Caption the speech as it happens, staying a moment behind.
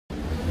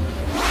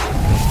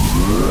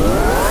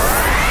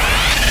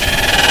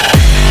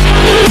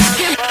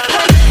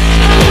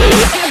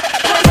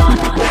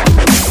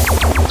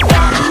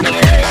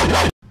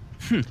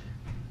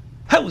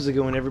How's it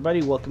going,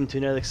 everybody? Welcome to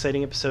another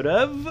exciting episode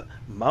of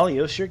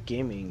MaLioSher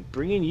Gaming,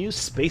 bringing you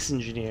Space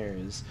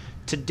Engineers.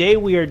 Today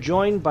we are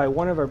joined by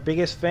one of our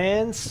biggest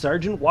fans,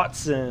 Sergeant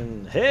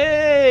Watson.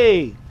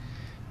 Hey!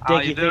 How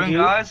you doing,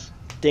 guys?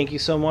 Thank you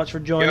so much for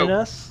joining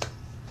us.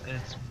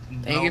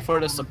 Thank you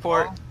for the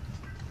support.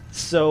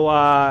 So,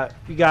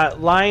 we got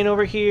Lion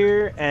over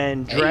here,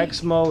 and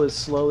Dragsmo is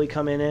slowly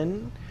coming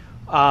in.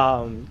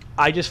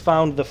 I just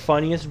found the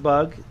funniest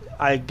bug.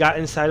 I got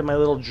inside of my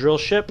little drill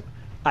ship,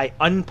 I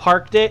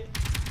unparked it,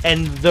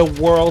 and the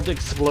world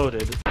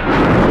exploded.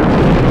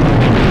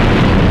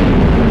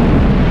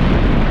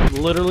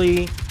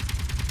 Literally,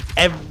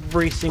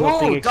 every single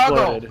thing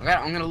exploded.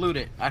 I'm gonna loot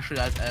it.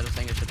 Actually, I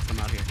think I should come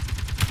out here.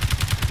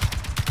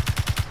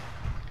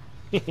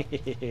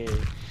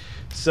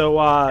 So,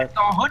 It's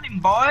our hunting,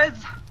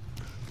 boys!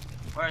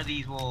 Where are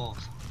these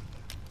wolves?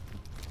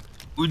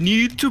 We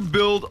need to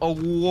build a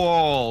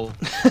wall.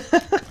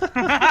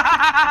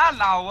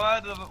 Now,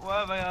 where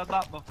have I heard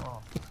that before?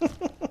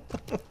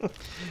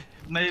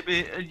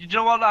 Maybe, you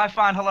know what I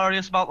find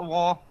hilarious about the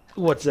war?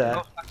 What's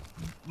that?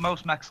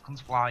 Most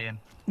Mexicans fly in.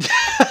 So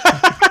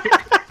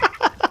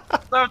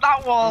if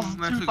that wall's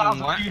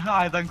 2,000 feet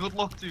high, then good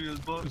luck to you.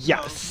 But,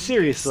 yeah,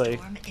 seriously.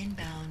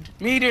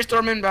 Meteor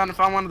storm inbound. If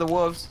I'm one of the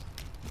wolves.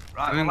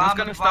 Right, well, I'm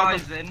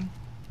advising,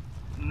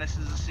 and this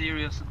is a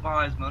serious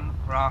advisement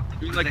for our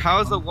like, how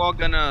is the wall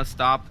gonna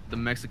stop the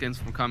Mexicans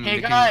from coming?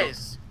 Hey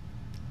guys,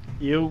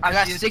 I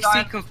got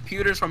 60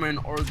 computers from an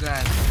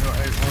organic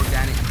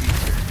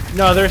creature.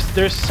 No,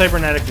 there's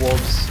cybernetic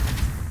wolves.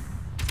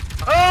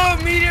 Oh,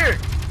 meteor!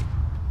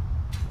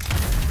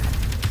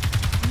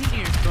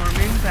 Meteor storm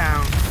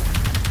inbound.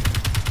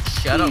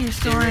 Shut up, meteor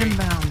storm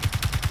inbound.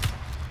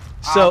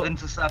 So I've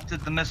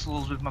intercepted the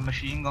missiles with my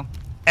machine gun.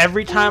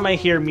 Every time I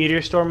hear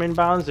meteor storm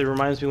inbounds, it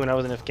reminds me when I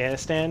was in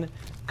Afghanistan,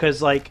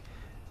 because like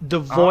the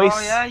voice.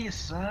 Oh yeah, you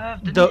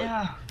served, didn't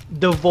you?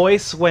 The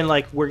voice when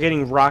like we're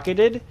getting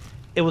rocketed,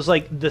 it was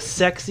like the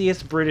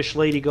sexiest British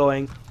lady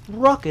going,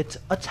 "Rocket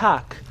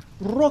attack,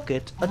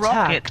 rocket attack,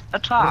 rocket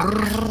attack,"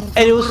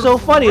 and it was so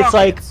funny. It's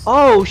like,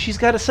 oh, she's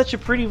got such a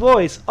pretty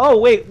voice. Oh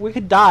wait, we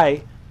could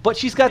die, but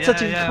she's got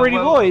such a pretty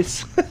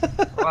voice.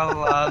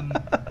 Well,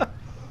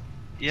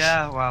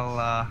 yeah, well,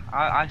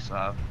 I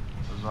served.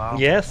 Well.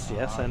 Yes,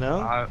 I know.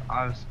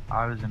 I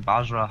was in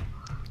Basra,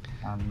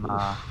 and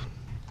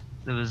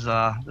there was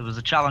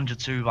a Challenger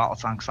 2 battle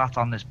tank sat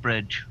on this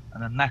bridge,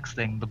 and the next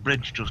thing the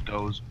bridge just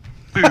goes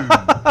boom.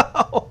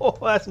 Oh,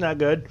 that's not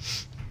good.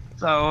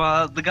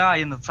 So the guy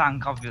in the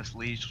tank,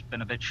 obviously, he's just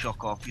been a bit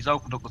shook up. He's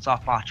opened up the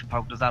top hatch and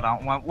poked his head out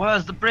and went,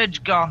 "Where's the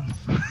bridge gone?"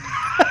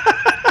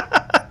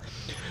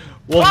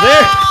 Well,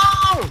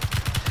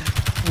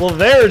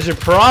 there's your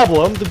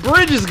problem. The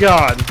bridge is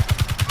gone.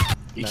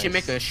 You should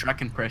make a Shrek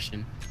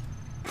impression.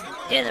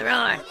 Hear the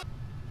roar.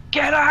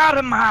 Get out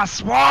of my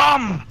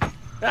swamp!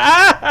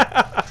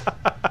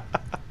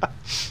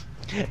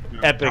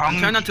 Epic.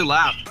 Try not to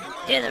laugh.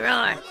 Hear the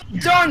roar.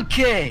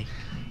 Donkey!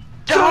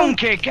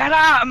 Donkey, get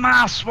out of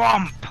my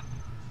swamp!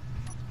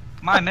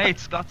 My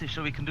mate's Scottish,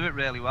 so he can do it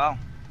really well.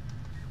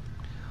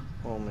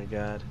 Oh my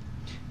god.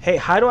 Hey,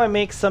 how do I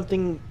make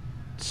something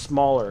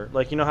smaller?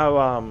 Like, you know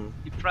how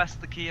You press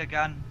the key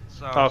again.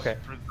 So, okay.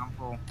 For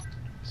example.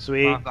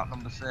 Sweet. I've got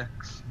number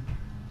 6.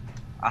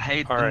 I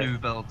hate the new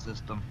build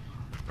system.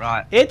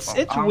 Right. It's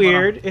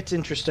weird. It's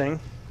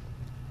interesting.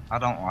 I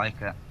don't like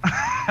it.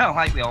 I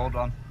like the old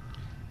one.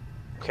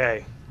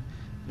 Okay.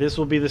 This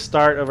will be the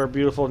start of our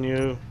beautiful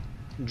new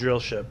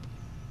drill ship.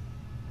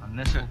 And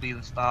this will be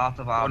the start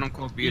of our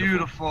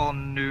beautiful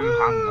new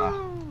hangar.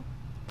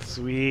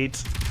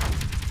 Sweet.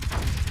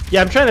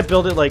 Yeah, I'm trying to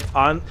build it like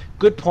on.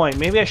 Good point.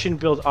 Maybe I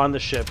shouldn't build on the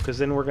ship because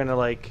then we're gonna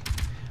like.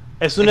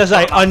 As soon as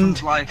I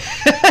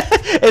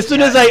as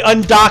soon as I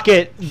undock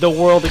it, the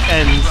world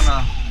ends.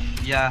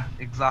 Yeah,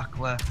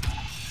 exactly.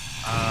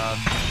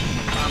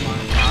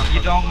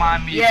 You don't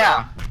mind me?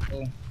 Yeah.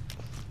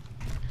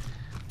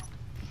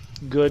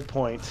 Good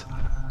point.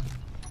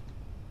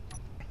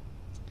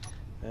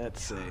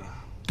 Let's see.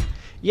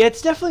 Yeah,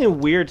 it's definitely a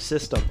weird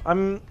system.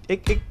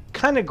 It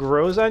kind of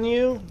grows on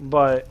you,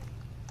 but.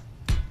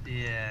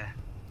 Yeah,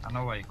 I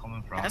know where you're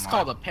coming from. That's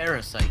called a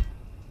parasite.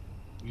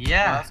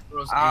 Yeah,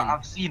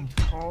 I've seen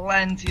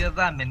plenty of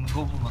them in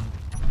government.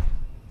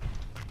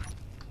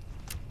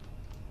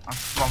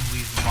 That's one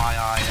reason why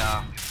I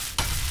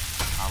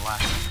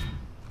left.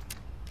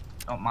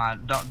 Don't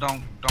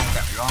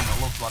get me wrong, I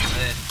love what I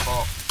did,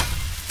 but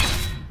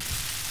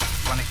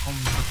when it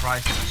comes to the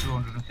price of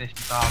 250,000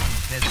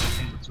 kids, I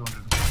think the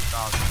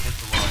 250,000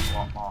 kids are worth a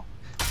lot more.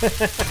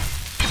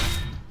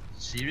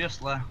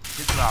 Seriously,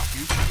 kids are our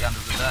future at the end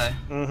of the day.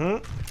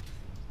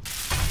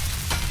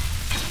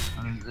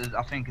 And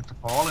I think it's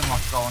appalling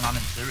what's going on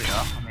in Syria.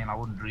 I mean, I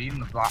wouldn't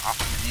dream of that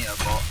happening here,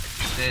 but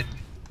if it did,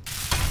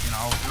 you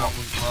know, what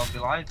would the world be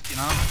like, you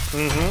know?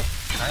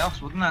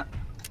 Chaos, wouldn't it?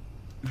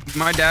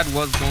 My dad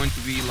was going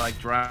to be like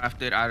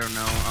drafted, I don't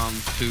know,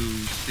 to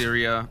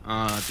Syria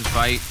to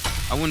fight.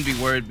 I wouldn't be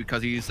worried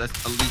because he's at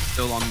least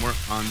still on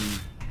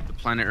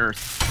planet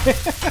Earth.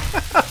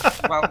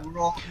 Well, we're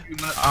all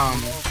human.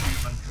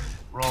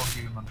 We're all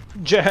human.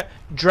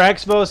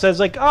 Dragsmo says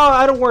like, "Oh,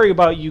 I don't worry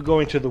about you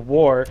going to the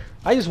war.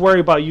 I just worry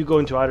about you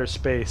going to outer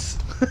space."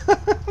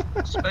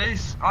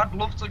 Space? I'd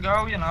love to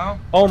go, you know.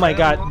 Oh my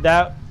god,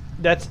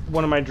 that's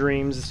one of my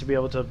dreams is to be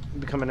able to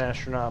become an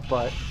astronaut,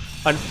 but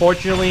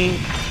unfortunately,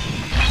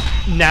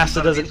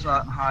 NASA doesn't.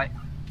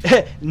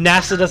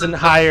 NASA doesn't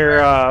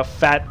hire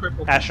fat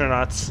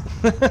astronauts.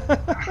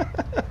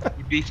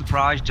 You'd be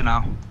surprised, you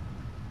know.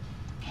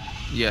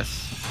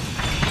 Yes.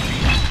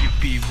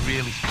 You'd be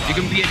really surprised. You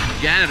can be a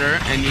janitor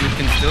and you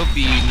can still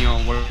be,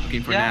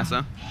 working for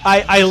NASA.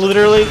 I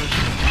literally,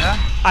 Yeah.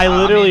 I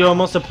literally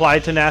almost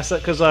applied to NASA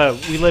because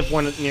we live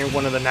near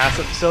one of the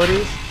NASA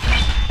facilities,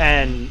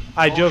 and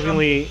I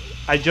jokingly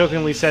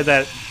said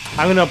that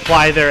I'm gonna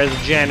apply there as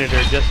a janitor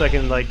just so I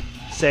can like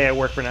say I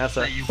work for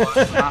NASA. Say you work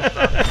for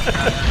NASA.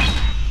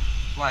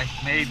 Like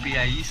maybe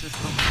a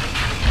system.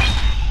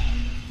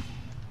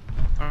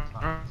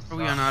 Are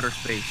we on outer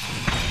space?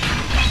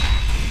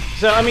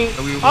 So I mean,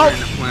 Are we in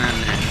a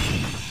planet?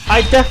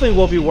 I definitely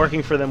will be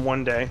working for them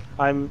one day.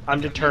 I'm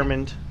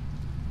determined.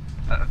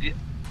 Have you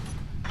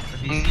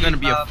I'm seen, gonna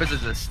be a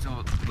physicist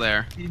still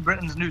there. seen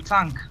Britain's new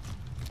tank?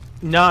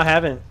 No, I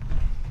haven't.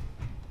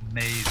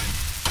 Amazing.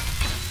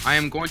 I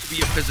am going to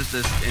be a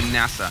physicist in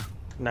NASA.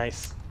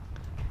 Nice.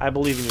 I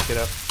believe in you,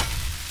 kiddo.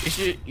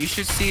 You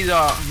should see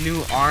the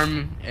new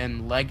arm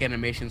and leg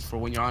animations for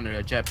when you're on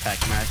a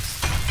jetpack,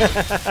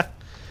 Max.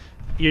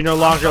 You're no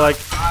longer like.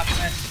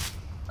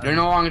 You're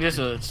no longer just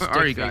a stick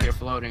are you figure guys?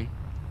 floating.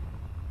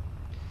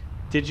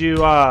 Did you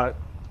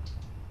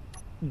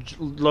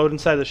load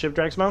inside the ship,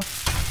 Dragsmo?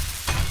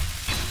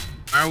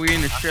 Are we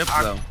in a ship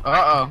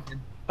though?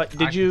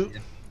 Did you?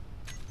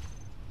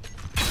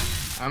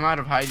 I'm out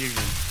of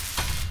hydrogen.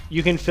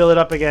 You can fill it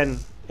up again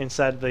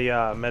inside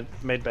the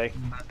med bay.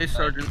 Hey,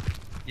 Sergeant.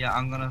 Yeah,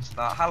 I'm gonna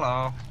start.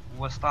 Hello.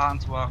 We're starting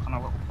to work on a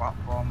little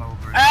platform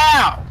over here.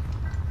 Ow!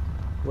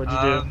 What'd you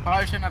do?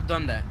 Probably shouldn't have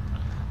done that.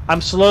 I'm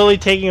slowly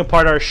taking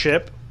apart our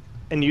ship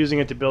and using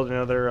it to build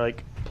another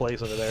like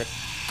place over there.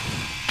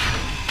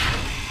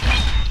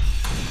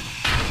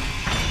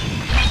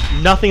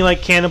 Nothing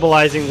like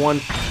cannibalizing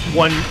one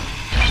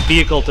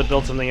vehicle to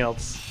build something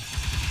else.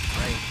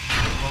 Right.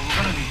 Well, we're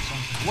gonna need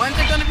something. When's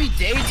it gonna be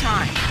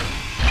daytime?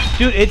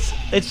 Dude, it's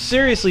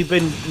seriously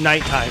been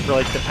nighttime for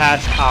like the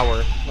past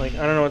hour. Like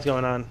I don't know what's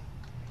going on.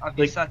 Have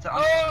you Like- set it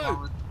on?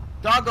 Oh!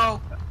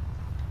 Doggo!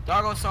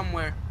 Doggo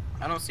somewhere.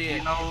 I don't see You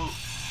it. know, roughly,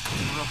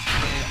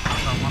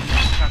 hang on, let me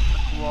check the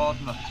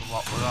coordinates of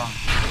what we're on.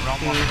 We're on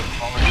one of the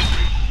following.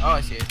 Oh,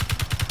 I see it.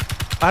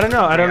 I don't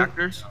know. I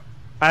Reactors?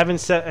 haven't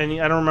set any.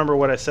 I don't remember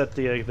what I set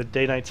the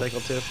day-night cycle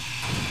to.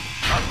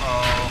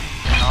 Uh-oh.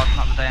 No, it's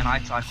not the day and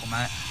night cycle,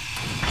 mate.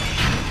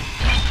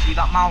 See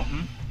that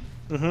mountain?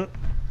 Mm-hmm.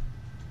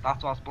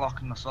 That's what's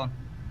blocking the sun.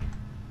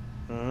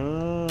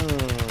 Mm.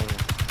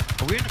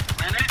 Are we in a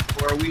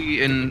planet or are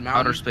we in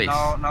outer space?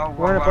 No,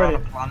 We're we're on a on a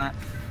planet.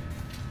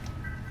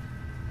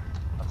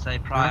 I'd say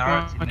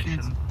priority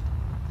mission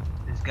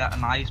is get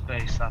an ice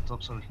base set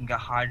up so we can get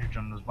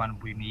hydrogen when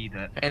we need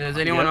it. Hey, does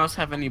anyone else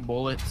have any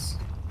bullets?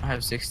 I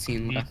have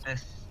 16 Need left.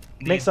 this.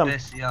 Make Need some.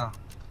 this, yeah.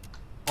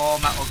 4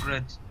 metal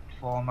grids,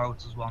 4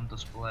 motors, 1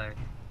 display.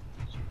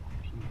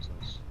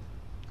 Computers.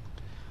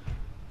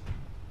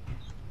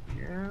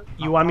 Yeah.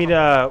 You want me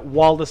to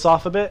wall this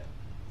off a bit?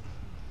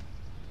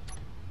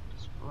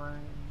 Display.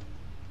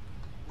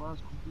 Where's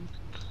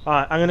computers?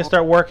 I'm gonna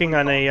start working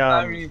on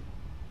a.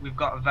 We've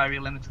got a very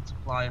limited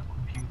supply of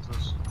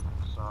computers,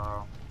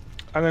 so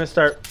I'm gonna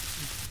start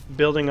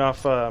building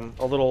off a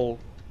little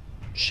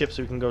ship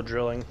so we can go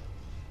drilling.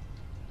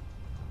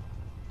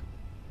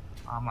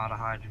 I'm out of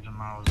hydrogen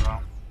now as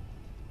well.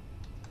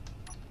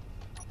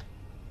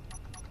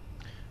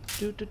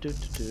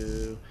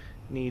 Do.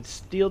 Need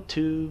steel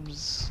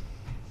tubes.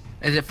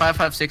 Is it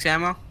 5.56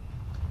 ammo?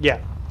 Yeah.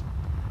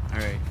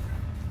 Alright.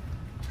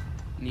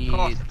 Of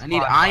course it's I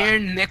need 5.5.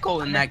 iron,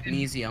 nickel, and Anything-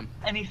 magnesium.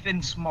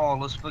 Anything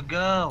small is for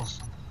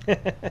girls. But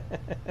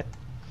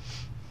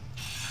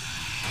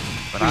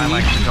I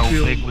like to go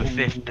big with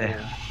 50.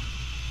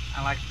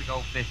 I like to go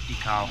 50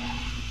 cal.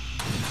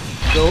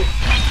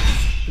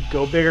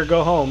 Go big or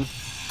go home.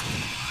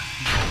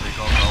 Go big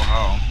or go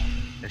home.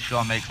 It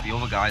sure makes the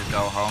other guys go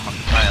home, I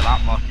can tell you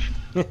that much.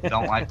 You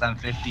don't like them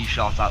 50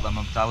 shots at them,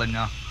 I'm telling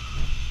you.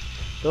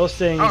 Those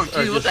things Oh, are geez,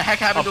 what just the heck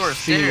happened to our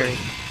obscenely- stairs?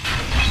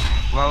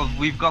 Well,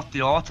 we've got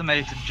the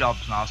automated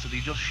jobs now, so they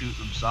just shoot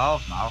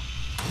themselves now.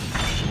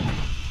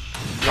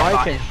 Why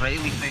That can't-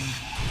 Israeli thing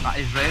that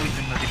they've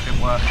been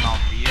working on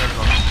for years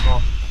on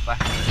stuff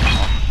effective.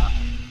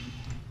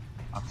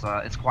 That's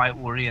it's quite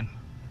worrying.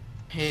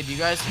 Hey, do you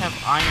guys have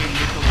iron,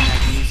 nickel, and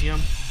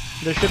magnesium?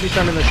 There should be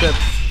some in the ship.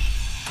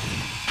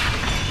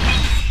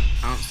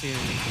 I don't see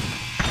any.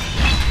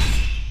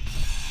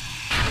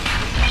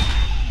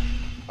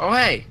 Oh,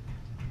 hey!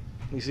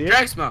 You see it?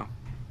 Dragsmo!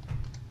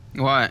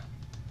 What?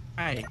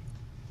 Hi.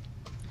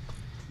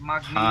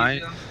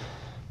 Magnesium,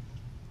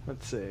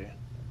 Let's see.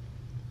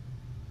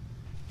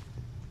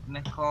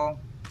 nickel.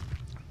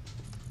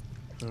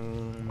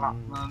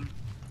 Platinum.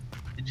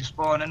 Did you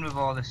spawn in with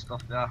all this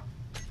stuff, yeah?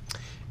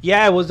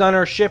 Yeah, it was on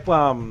our ship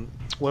when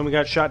we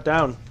got shot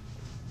down.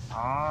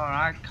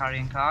 Alright,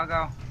 carrying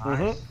cargo.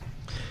 Nice.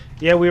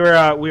 Yeah, we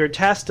were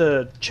tasked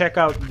to check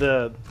out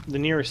the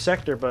nearest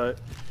sector, but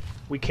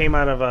we came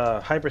out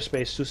of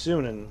hyperspace too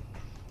soon and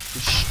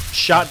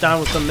shot down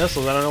with some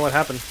missiles. I don't know what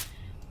happened.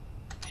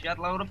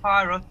 Shitload of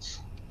pirates.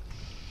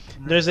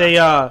 There's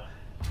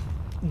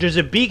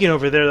a beacon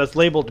over there that's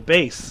labeled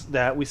base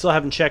that we still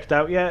haven't checked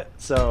out yet,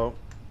 so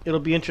it'll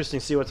be interesting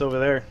to see what's over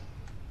there.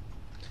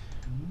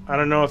 I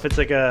don't know if it's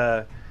like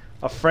a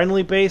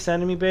friendly base,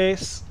 enemy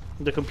base.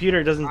 The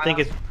computer doesn't think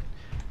it's...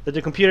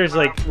 The computer's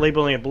like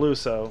labeling it blue,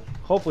 so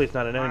hopefully it's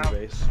not an enemy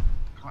base.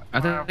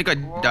 I think I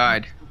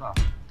died.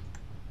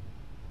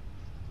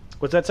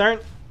 What's that,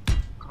 Sergeant?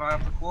 Could I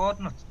have the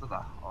coordinates to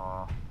that?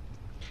 Or...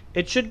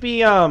 It should be,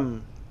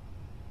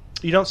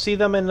 you don't see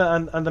them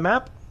on the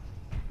map?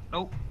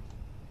 Nope.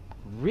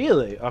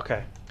 Really?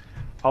 Okay.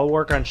 I'll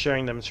work on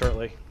sharing them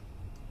shortly.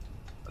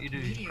 What you do?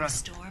 Meteor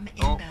storm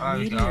Oh,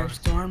 inbound. Meteor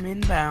storm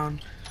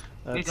inbound.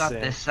 We got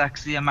this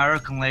sexy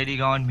American lady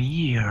going,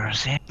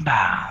 meteors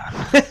inbound.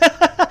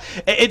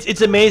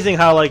 It's amazing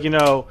how, like, you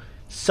know,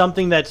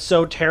 something that's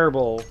so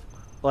terrible,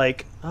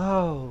 like,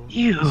 oh,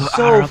 You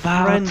so are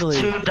about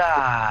friendly. to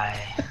die.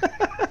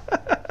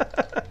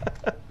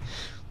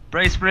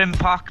 Brace for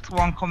impact.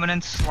 One coming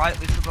in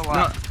slightly to the No,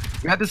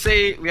 left. we have to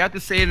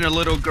say it in a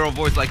little girl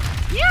voice, like,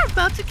 You're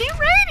about to get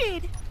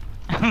raided.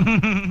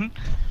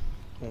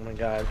 Oh my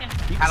god.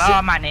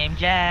 Hello, my name's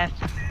Jeff.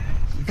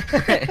 My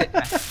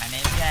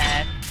name's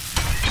Jeff.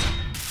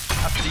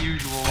 That's the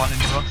usual one in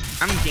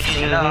Rust. I'm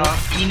getting Hello,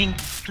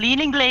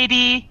 cleaning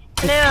lady.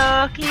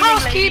 Hello,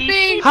 cleaning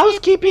lady.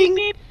 Housekeeping!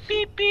 Beep,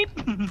 beep, beep.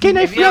 Can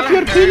I fluff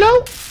your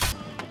pillow?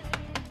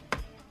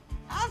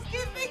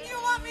 Housekeeping, you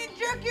want me to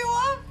jerk you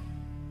off?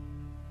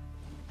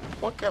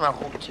 What kind of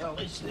hotel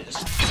is this?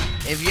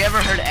 If you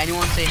ever heard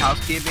anyone say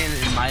housekeeping,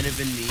 it might have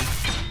been me.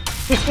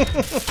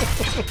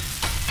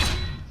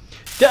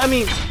 I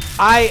mean,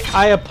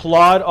 I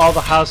applaud all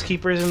the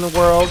housekeepers in the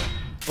world,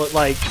 but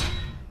like,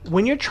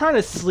 when you're trying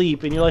to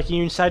sleep and you're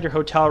inside your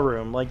hotel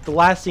room, like the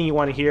last thing you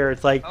want to hear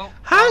is like,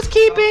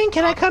 housekeeping,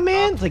 can I come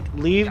in? It's like,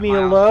 leave me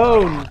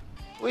alone.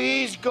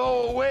 Please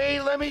go away.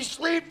 Let me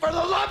sleep for the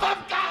love of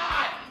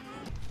God.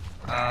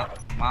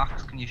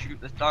 Max, can you shoot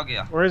this dog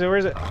here? Where is it? Where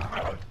is it?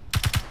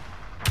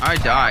 I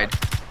died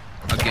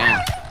again.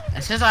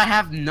 It says I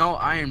have no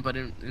iron, but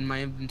in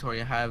my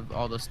inventory I have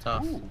all the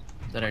stuff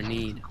that I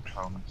need.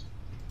 Components.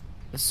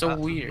 It's so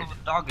weird. Another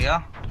dog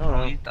here.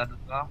 Oh. He's dead as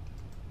well.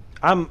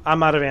 I'm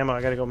out of ammo.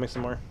 I gotta go make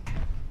some more.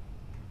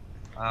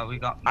 We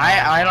got.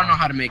 I don't know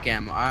how to make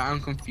ammo. I'm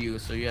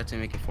confused, so you have to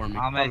make it for me.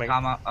 I'll make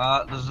ammo.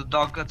 There's a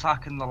dog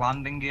attacking the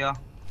landing gear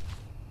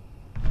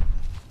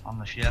on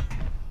the ship.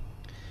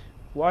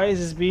 Why is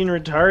this being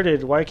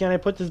retarded? Why can't I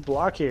put this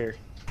block here?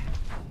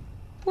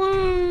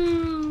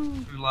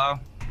 Woo! Too low.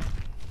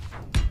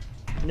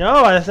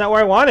 No, that's not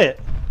where I want it.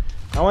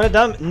 I want it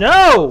down.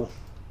 No!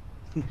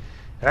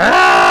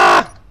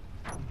 Ah!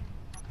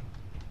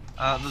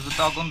 There's a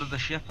dog under the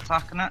ship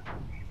attacking it.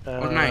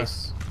 Oh,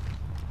 nice.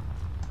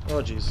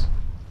 Oh, jeez.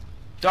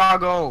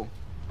 Doggo!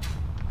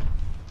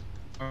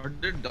 Are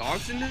there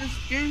dogs in this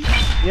game?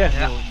 Yeah.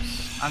 Yeah.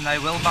 And they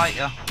will bite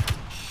you.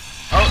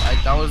 Oh,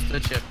 that was the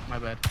chip. My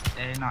bad.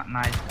 They're not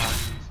nice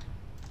dogs.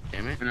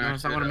 Damn it. No,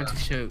 it's not what I meant to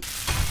shoot.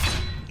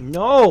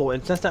 No,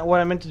 that's not what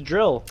I meant to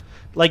drill.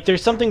 Like,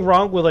 there's something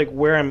wrong with, like,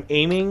 where I'm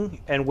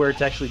aiming and where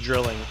it's actually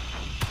drilling.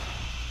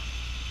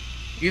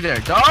 You there,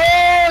 dog!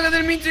 I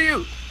didn't mean to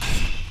you!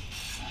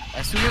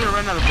 As soon as I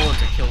ran out of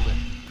bullets, I killed it.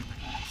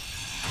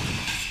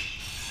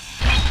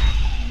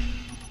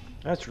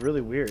 That's really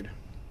weird.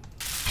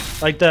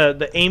 Like,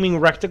 the aiming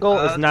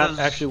reticle is not there's-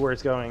 actually where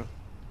it's going.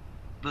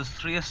 There's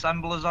 3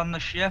 assemblers on the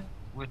ship,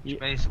 which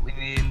basically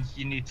means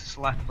you need to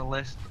select the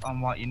list on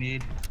what you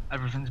need.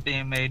 Everything's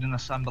being made in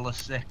assembler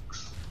 6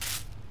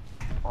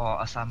 or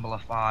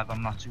assembler 5.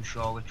 I'm not too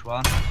sure which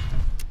one.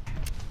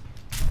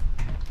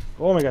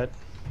 Oh my god.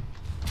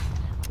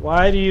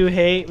 Why do you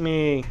hate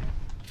me?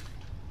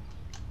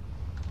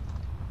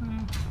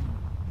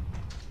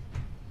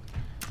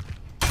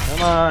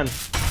 Come on.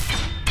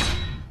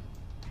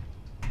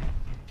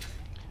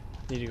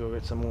 Need to go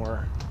get some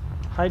more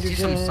hydrogen.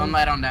 See some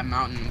sunlight on that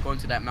mountain. I'm going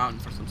to that mountain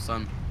for some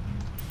sun.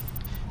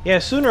 Yeah,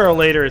 sooner or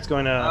later it's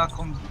going Here to...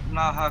 comes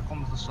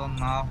the sun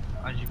now.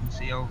 As you can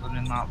see over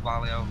in that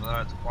valley over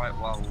there, it's quite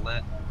well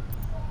lit.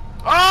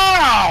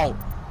 Oh!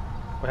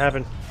 What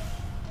happened?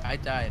 I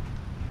died.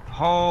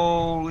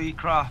 Holy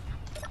crap.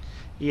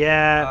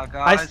 Yeah,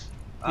 Guys.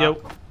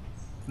 Yo.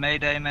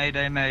 Mayday,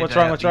 mayday, mayday. What's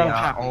wrong, what's wrong?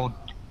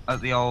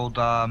 At the old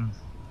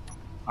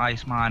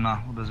ice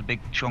miner, there's a big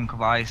chunk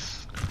of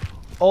ice.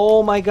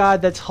 Oh my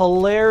god, that's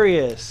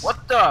hilarious.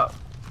 What the?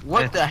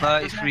 What It's the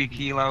heck? 33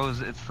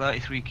 kilos, it's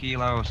 33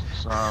 kilos,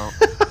 so...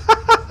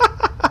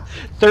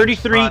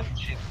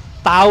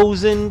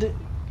 33,000.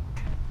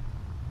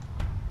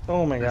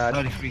 Oh my god.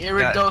 33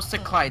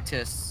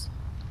 Iridocyclitis.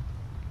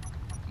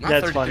 Not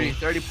That's 33,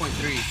 funny.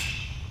 30.3.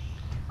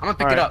 I'm gonna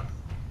pick Alright. it up.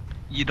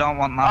 You don't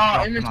want that.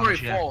 Oh, inventory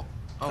full.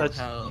 Oh, That's-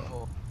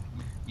 hell.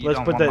 You Let's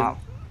don't put want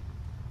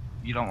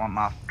that- You don't want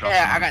that. dropping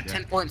Yeah, I on got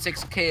shit.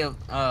 10.6k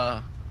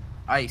of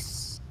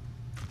ice.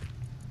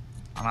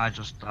 And I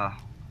just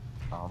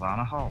fell down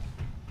a hole.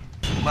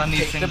 When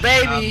these Kick the things,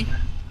 baby.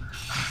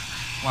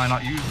 why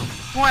not use them?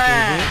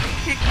 Wah!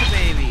 Kick the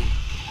baby.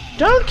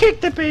 Don't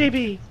kick the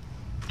baby!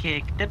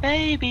 Kick the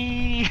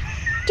baby.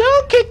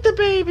 Don't kick the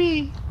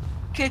baby!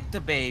 Kick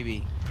the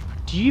baby.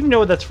 Do you even know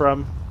what that's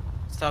from?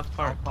 South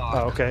Park. Oh,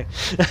 okay.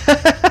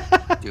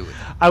 Do it.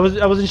 I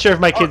wasn't sure if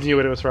my kids knew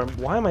what it was from.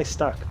 Why am I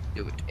stuck?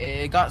 Do it.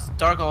 It got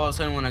dark all of a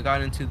sudden when I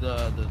got into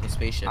the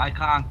spaceship. I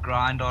can't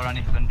grind or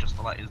anything, just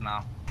to let you know.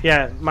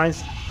 Yeah,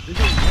 mine's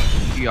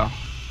Yeah.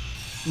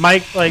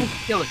 Mike, like,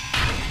 Kill it.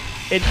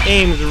 it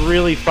aims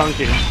really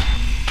funky. You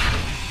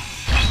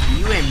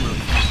aim really.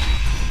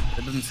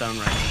 That doesn't sound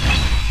right.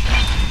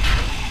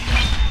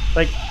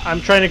 Like,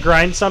 I'm trying to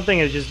grind something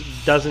and it just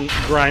doesn't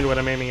grind what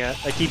I'm aiming at.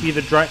 I keep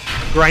either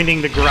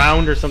grinding the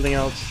ground or something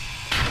else.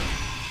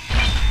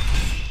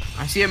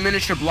 I see a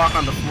miniature block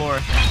on the floor.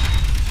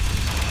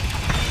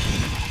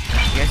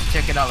 You guys should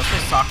check it out. Let's play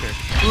soccer.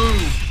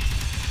 Ooh.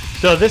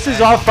 So this is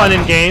all fun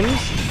and games.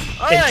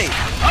 Oi! Oi!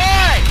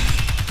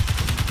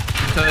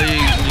 Until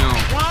you know,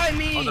 Why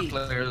me?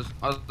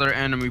 other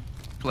enemy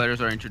players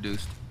are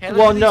introduced. Hey, look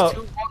Well, at these no. two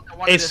ones that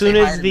wanted As to soon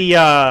say hi as to the me.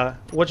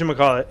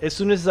 whatchamacallit, as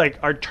soon as like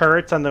our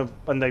turrets on the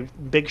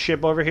big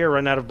ship over here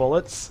run out of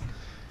bullets,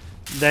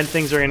 then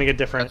things are gonna get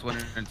different. That's when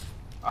it's.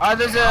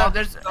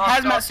 There's a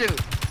hazmat suit.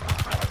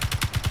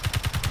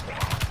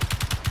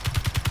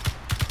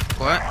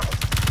 What?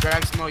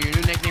 Dragsmo, your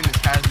new nickname is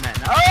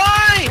Hazmat.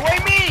 Oi!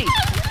 Wait me!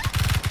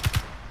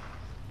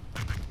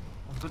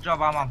 Good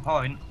job, I'm on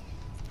point.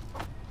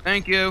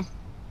 Thank you.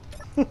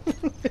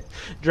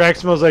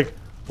 Dragsmo's like,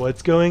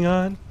 what's going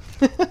on?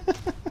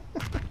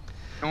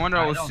 No wonder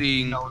I was don't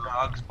seeing. No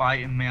dogs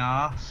biting my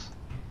ass.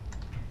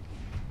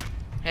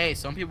 Hey,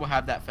 some people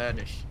have that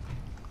fetish.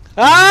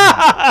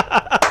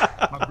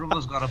 Ah! My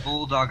brother's got a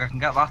bulldog. I can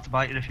get that to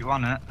bite it if you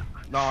want it.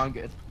 No, I'm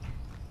good.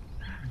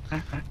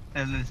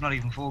 And it's not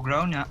even full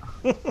grown yet.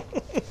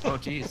 Oh,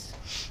 jeez.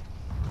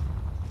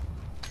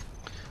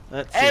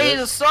 Let's see, Hey,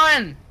 the that's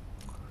sun!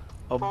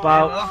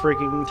 about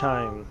freaking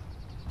time.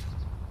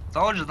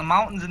 Told you, the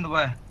mountain's in the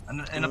way.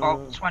 And in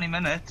about 20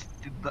 minutes,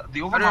 the other How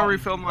do I mountain's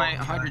refill my in the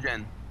way.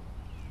 hydrogen?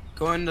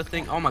 Go in the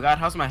thing. Oh my god,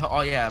 how's my.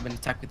 Oh yeah, I've been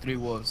attacked with 3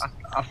 wolves.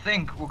 I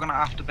think we're gonna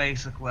have to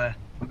basically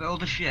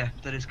build a ship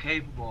that is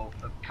capable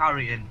of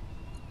carrying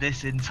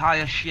this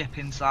entire ship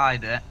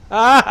inside it.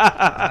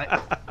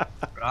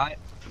 Right?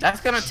 That's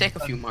gonna take a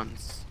few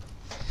months.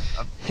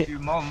 A few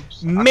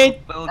months. Mate.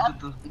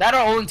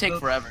 That'll only take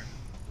forever.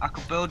 I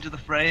could build you the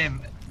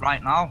frame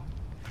right now.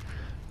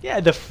 Yeah,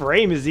 the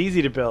frame is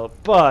easy to build,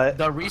 but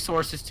The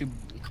resources to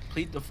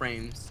complete the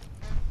frames.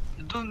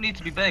 It doesn't need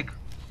to be big.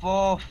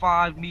 4 or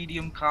 5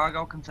 medium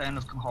cargo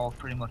containers can hold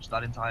pretty much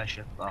that entire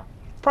ship though.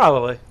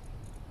 probably.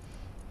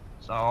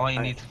 So all you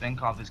need to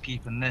think of is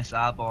keeping this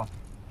airborne.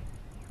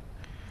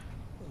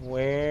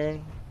 Where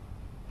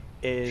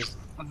is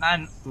And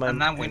then my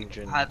when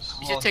engines? you head You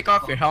should towards take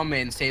off your helmet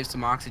and save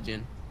some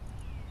oxygen.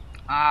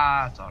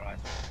 Ah, it's alright.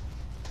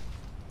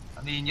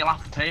 I mean, you'll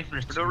have to pay for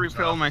it. How do I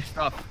refill my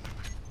stuff?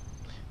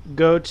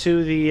 Go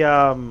to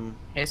the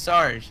Hey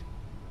Sarge,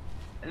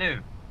 Hello.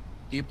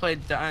 do you play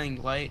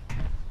Dying Light?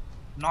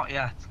 Not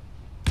yet.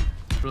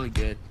 It's really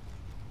good.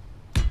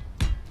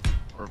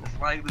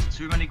 It's like there's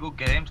too many good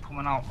games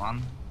coming out,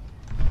 man.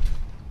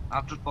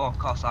 I've just bought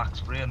Cossacks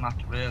free and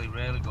that's really,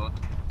 really good.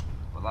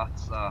 But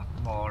that's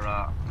more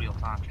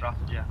real-time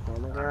strategy. Oh my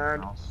than God.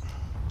 anything else.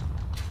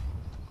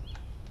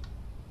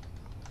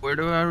 Where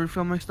do I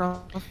refill my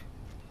stuff?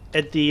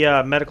 at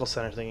the medical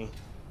center thingy.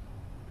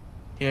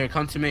 Here,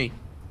 come to me.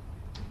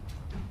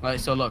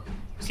 Alright, so look.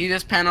 See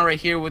this panel right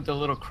here with the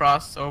little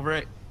cross over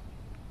it?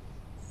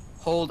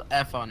 Hold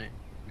F on it.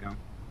 Yeah.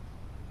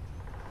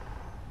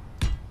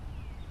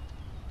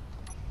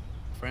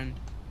 Friend.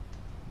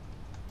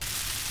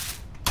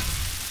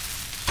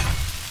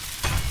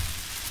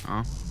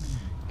 Oh.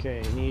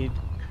 Okay, need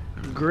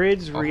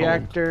grids,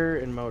 reactor,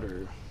 and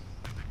motor.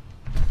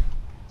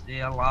 See,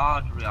 a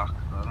large reactor,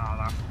 now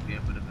that could be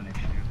a bit of an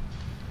issue.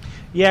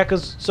 Yeah,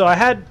 cause so I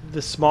had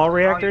the small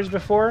reactors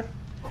before.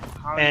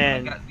 How are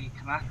And- you gonna get the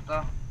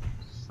connector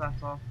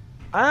set up?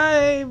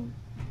 I'm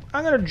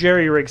gonna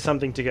jerry rig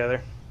something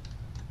together.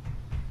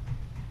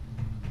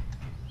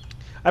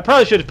 I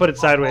probably should have put it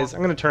sideways.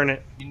 I'm gonna turn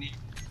it. You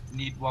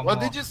need one What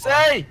more did you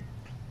square. say?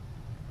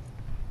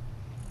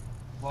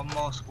 One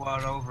more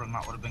square over and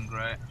that would have been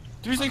great.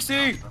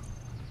 360!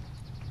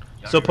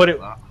 So put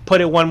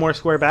it one more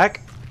square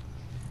back.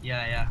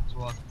 Yeah,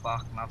 towards the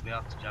back and I'll be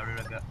able to jerry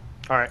rig it.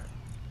 All right.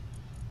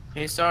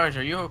 Hey Sarge,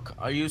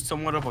 are you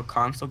somewhat of a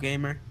console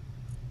gamer?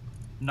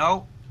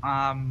 No,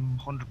 I'm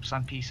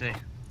 100% PC.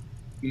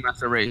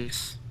 Master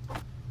race.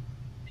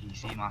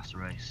 PC Master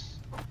Race.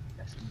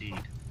 Yes,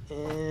 indeed.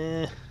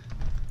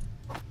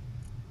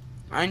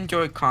 I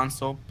enjoy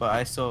console, but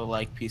I still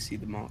like PC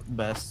the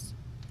best.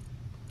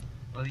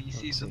 Well, you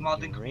see, Let's the see,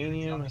 modding community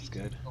uranium, on that's PC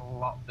good. is a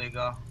lot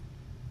bigger.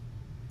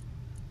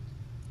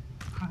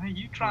 Are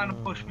you trying to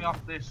push me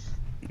off this?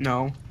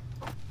 No.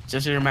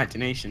 Just your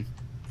imagination.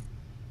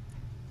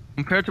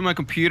 Compared to my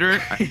computer,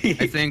 I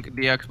think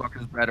the Xbox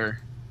is better.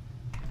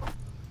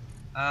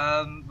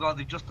 Well,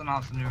 they've just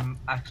announced a new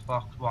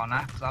Xbox One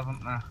X, haven't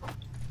they?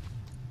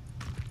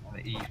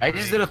 I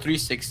just did a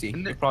 360.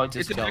 You're probably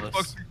just It's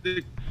jealous.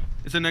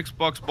 It's an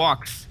Xbox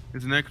box.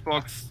 It's an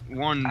Xbox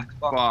One Xbox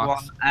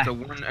box. One It's a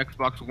X. one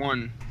Xbox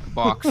One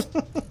box.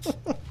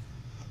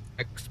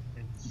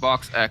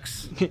 Xbox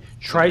X.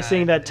 Try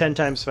saying that 10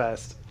 times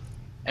fast.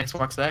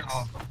 Xbox X?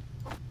 Oh,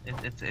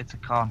 it's a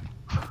con.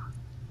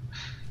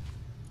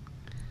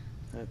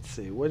 Let's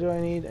see. What do I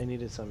need? I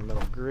needed some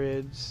metal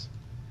grids.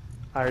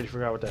 I already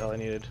forgot what the hell I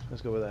needed.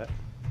 Let's go with that.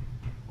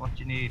 What do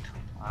you need?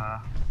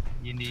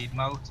 You need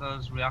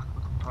motors, reactor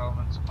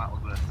components, and metal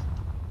grids.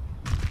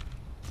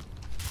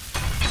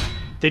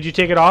 Did you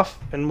take it off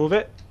and move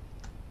it?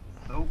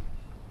 Nope.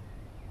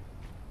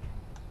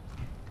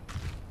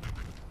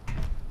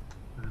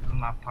 It doesn't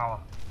have power.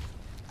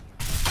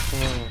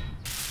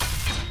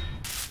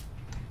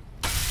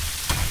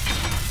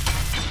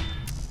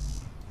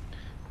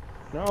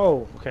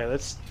 No. Okay,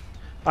 let's...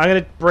 I'm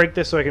gonna break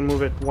this so I can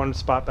move it one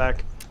spot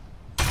back.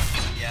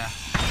 Yeah.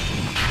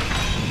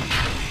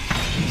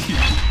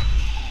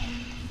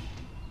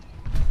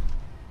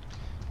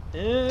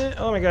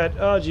 Oh my god.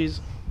 Oh jeez.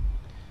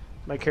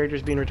 My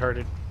character's being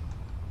retarded.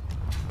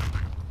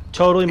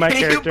 Totally my You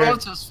character.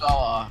 both just fell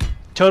off.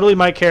 Totally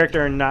my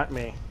character and not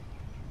me.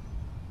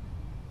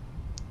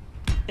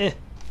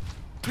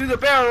 Do the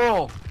barrel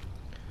roll!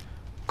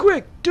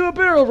 Quick, do a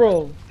barrel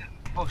roll.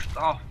 Pushed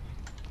off.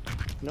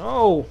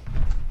 No.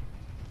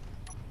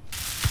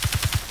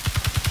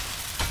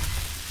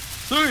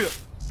 See ya!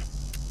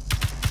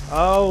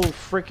 Oh,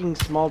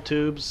 freaking small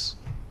tubes.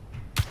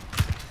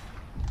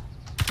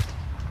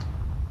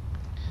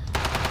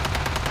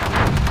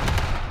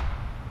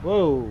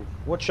 Whoa,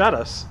 what shot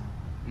us?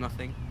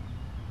 Nothing.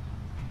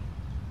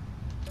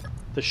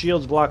 The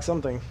shields block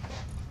something.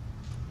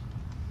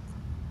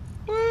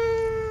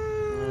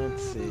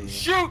 Let's see.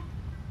 Shoot!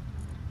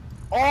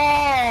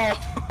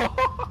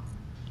 Oh!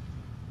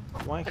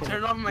 Why I can't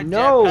turned on my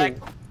No!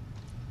 jetpack.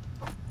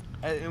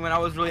 When I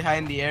was really high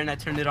in the air and I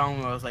turned it on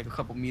when I was like a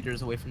couple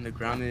meters away from the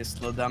ground and it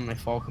slowed down and I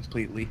fall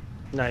completely.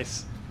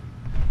 Nice.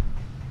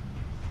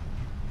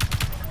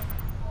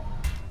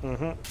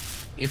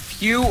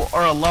 If you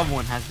or a loved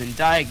one has been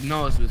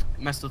diagnosed with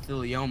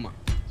mesothelioma,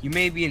 you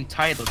may be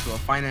entitled to a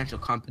financial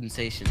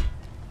compensation.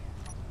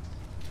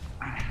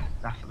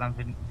 That's for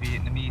them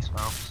Vietnamese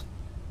folks.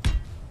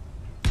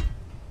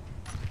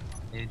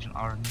 Agent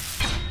Orange.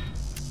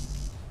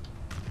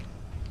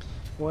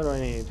 What do I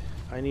need?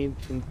 I need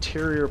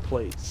interior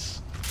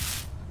plates.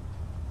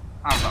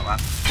 How's that,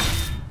 lad?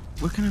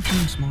 Where can I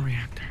find a small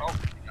reactor? Oh,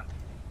 yeah.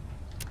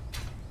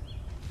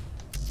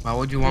 Why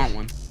would you want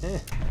one?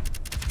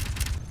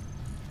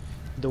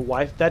 The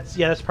wife. That's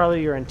that's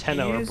probably your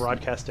antenna or Yes.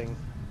 broadcasting.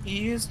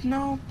 He is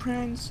no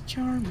Prince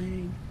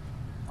Charming.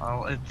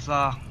 Well, it's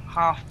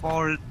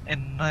 4:30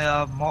 in the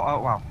half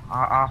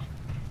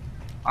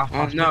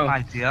past no.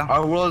 midnight here.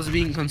 Our world is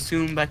being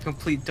consumed by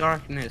complete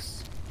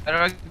darkness.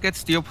 I get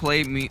steel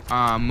plate,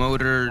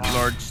 motor,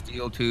 large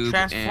steel tube,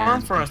 Transform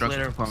and for us construction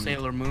later, components.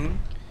 Sailor Moon.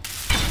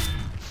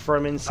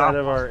 From inside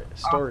of our Half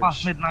past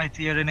storage. midnight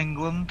here in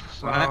England,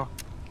 so What?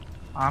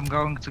 I'm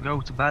going to go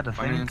to bed, I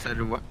Finding think. inside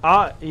of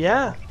what?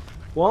 Yeah.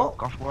 Well,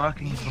 Got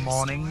working in the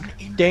morning.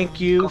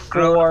 thank you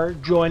for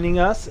joining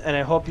us, and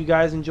I hope you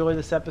guys enjoy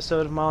this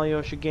episode of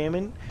MaLioSher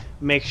Gaming.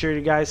 Make sure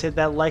you guys hit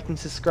that like and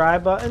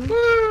subscribe button.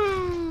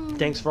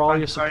 Thanks for all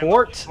your Thanks very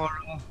support. much for,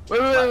 Wait,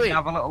 letting me wait.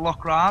 have a little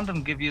look around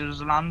and give you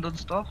his land and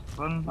stuff,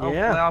 and hopefully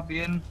Yeah. I'll be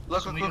in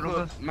Look, some look, of your look,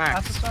 other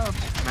Max. episodes.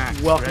 Max,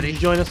 Welcome ready? to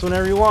join us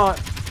whenever you want.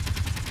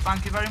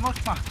 Thank you very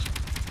much, Max.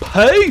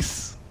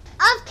 Peace!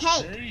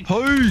 Okay. Hey.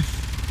 Peace!